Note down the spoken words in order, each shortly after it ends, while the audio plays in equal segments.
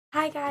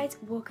Hi guys,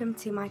 welcome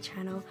to my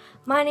channel.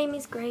 My name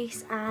is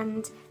Grace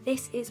and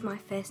this is my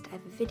first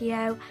ever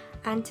video,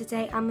 and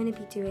today I'm going to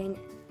be doing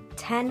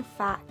 10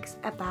 facts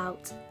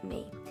about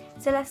me.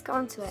 So let's get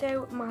on to it.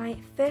 So my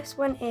first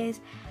one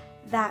is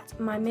that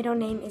my middle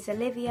name is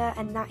Olivia,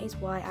 and that is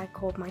why I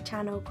called my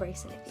channel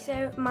Grace Olivia.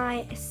 So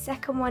my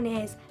second one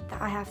is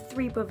that I have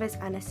 3 brothers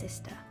and a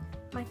sister.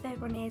 My third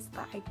one is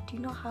that I do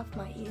not have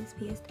my ears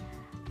pierced,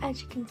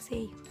 as you can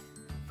see.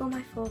 For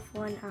my fourth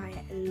one, I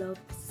love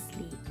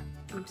sleep.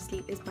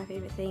 Sleep is my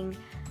favourite thing,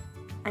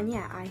 and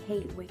yeah, I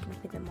hate waking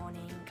up in the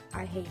morning.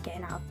 I hate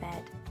getting out of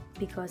bed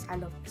because I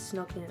love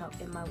snuggling up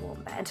in my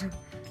warm bed.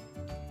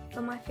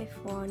 For my fifth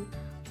one,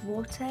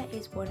 water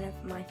is one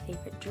of my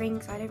favourite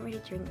drinks. I don't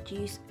really drink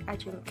juice, I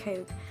drink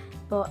Coke,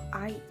 but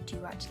I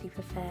do actually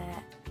prefer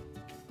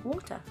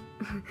water.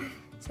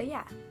 So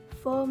yeah.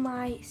 For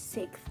my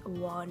sixth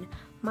one,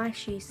 my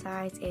shoe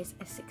size is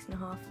a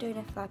 6.5. Don't know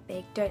if that's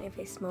big, don't know if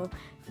it's small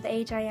for the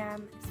age I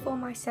am. For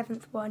my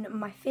seventh one,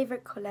 my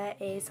favourite colour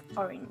is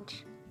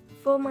orange.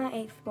 For my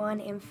eighth one,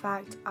 in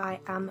fact, I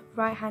am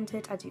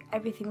right-handed. I do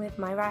everything with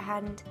my right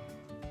hand.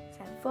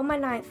 So for my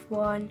ninth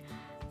one,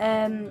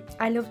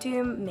 I love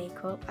doing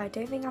makeup. I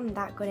don't think I'm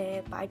that good at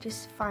it, but I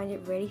just find it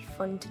really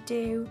fun to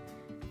do.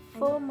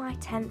 For my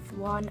 10th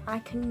one, I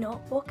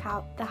cannot walk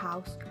out the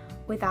house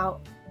without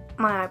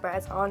my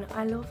eyebrows on.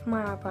 I love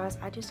my eyebrows,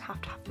 I just have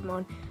to have them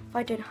on. If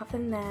I don't have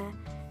them there,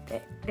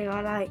 they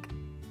are like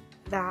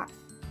that.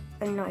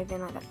 They're not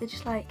even like that, they're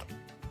just like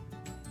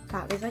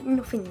that. There's like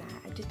nothing there.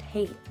 I just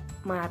hate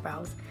my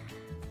eyebrows.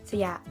 So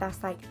yeah,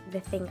 that's like the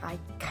thing I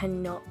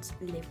cannot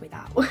live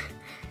without.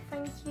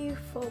 Thank you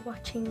for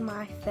watching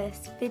my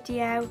first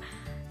video.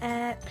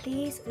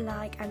 Please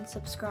like and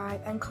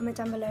subscribe and comment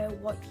down below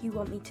what you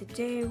want me to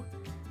do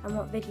and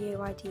what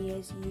video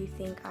ideas you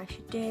think I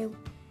should do.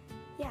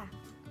 Yeah.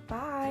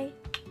 Bye!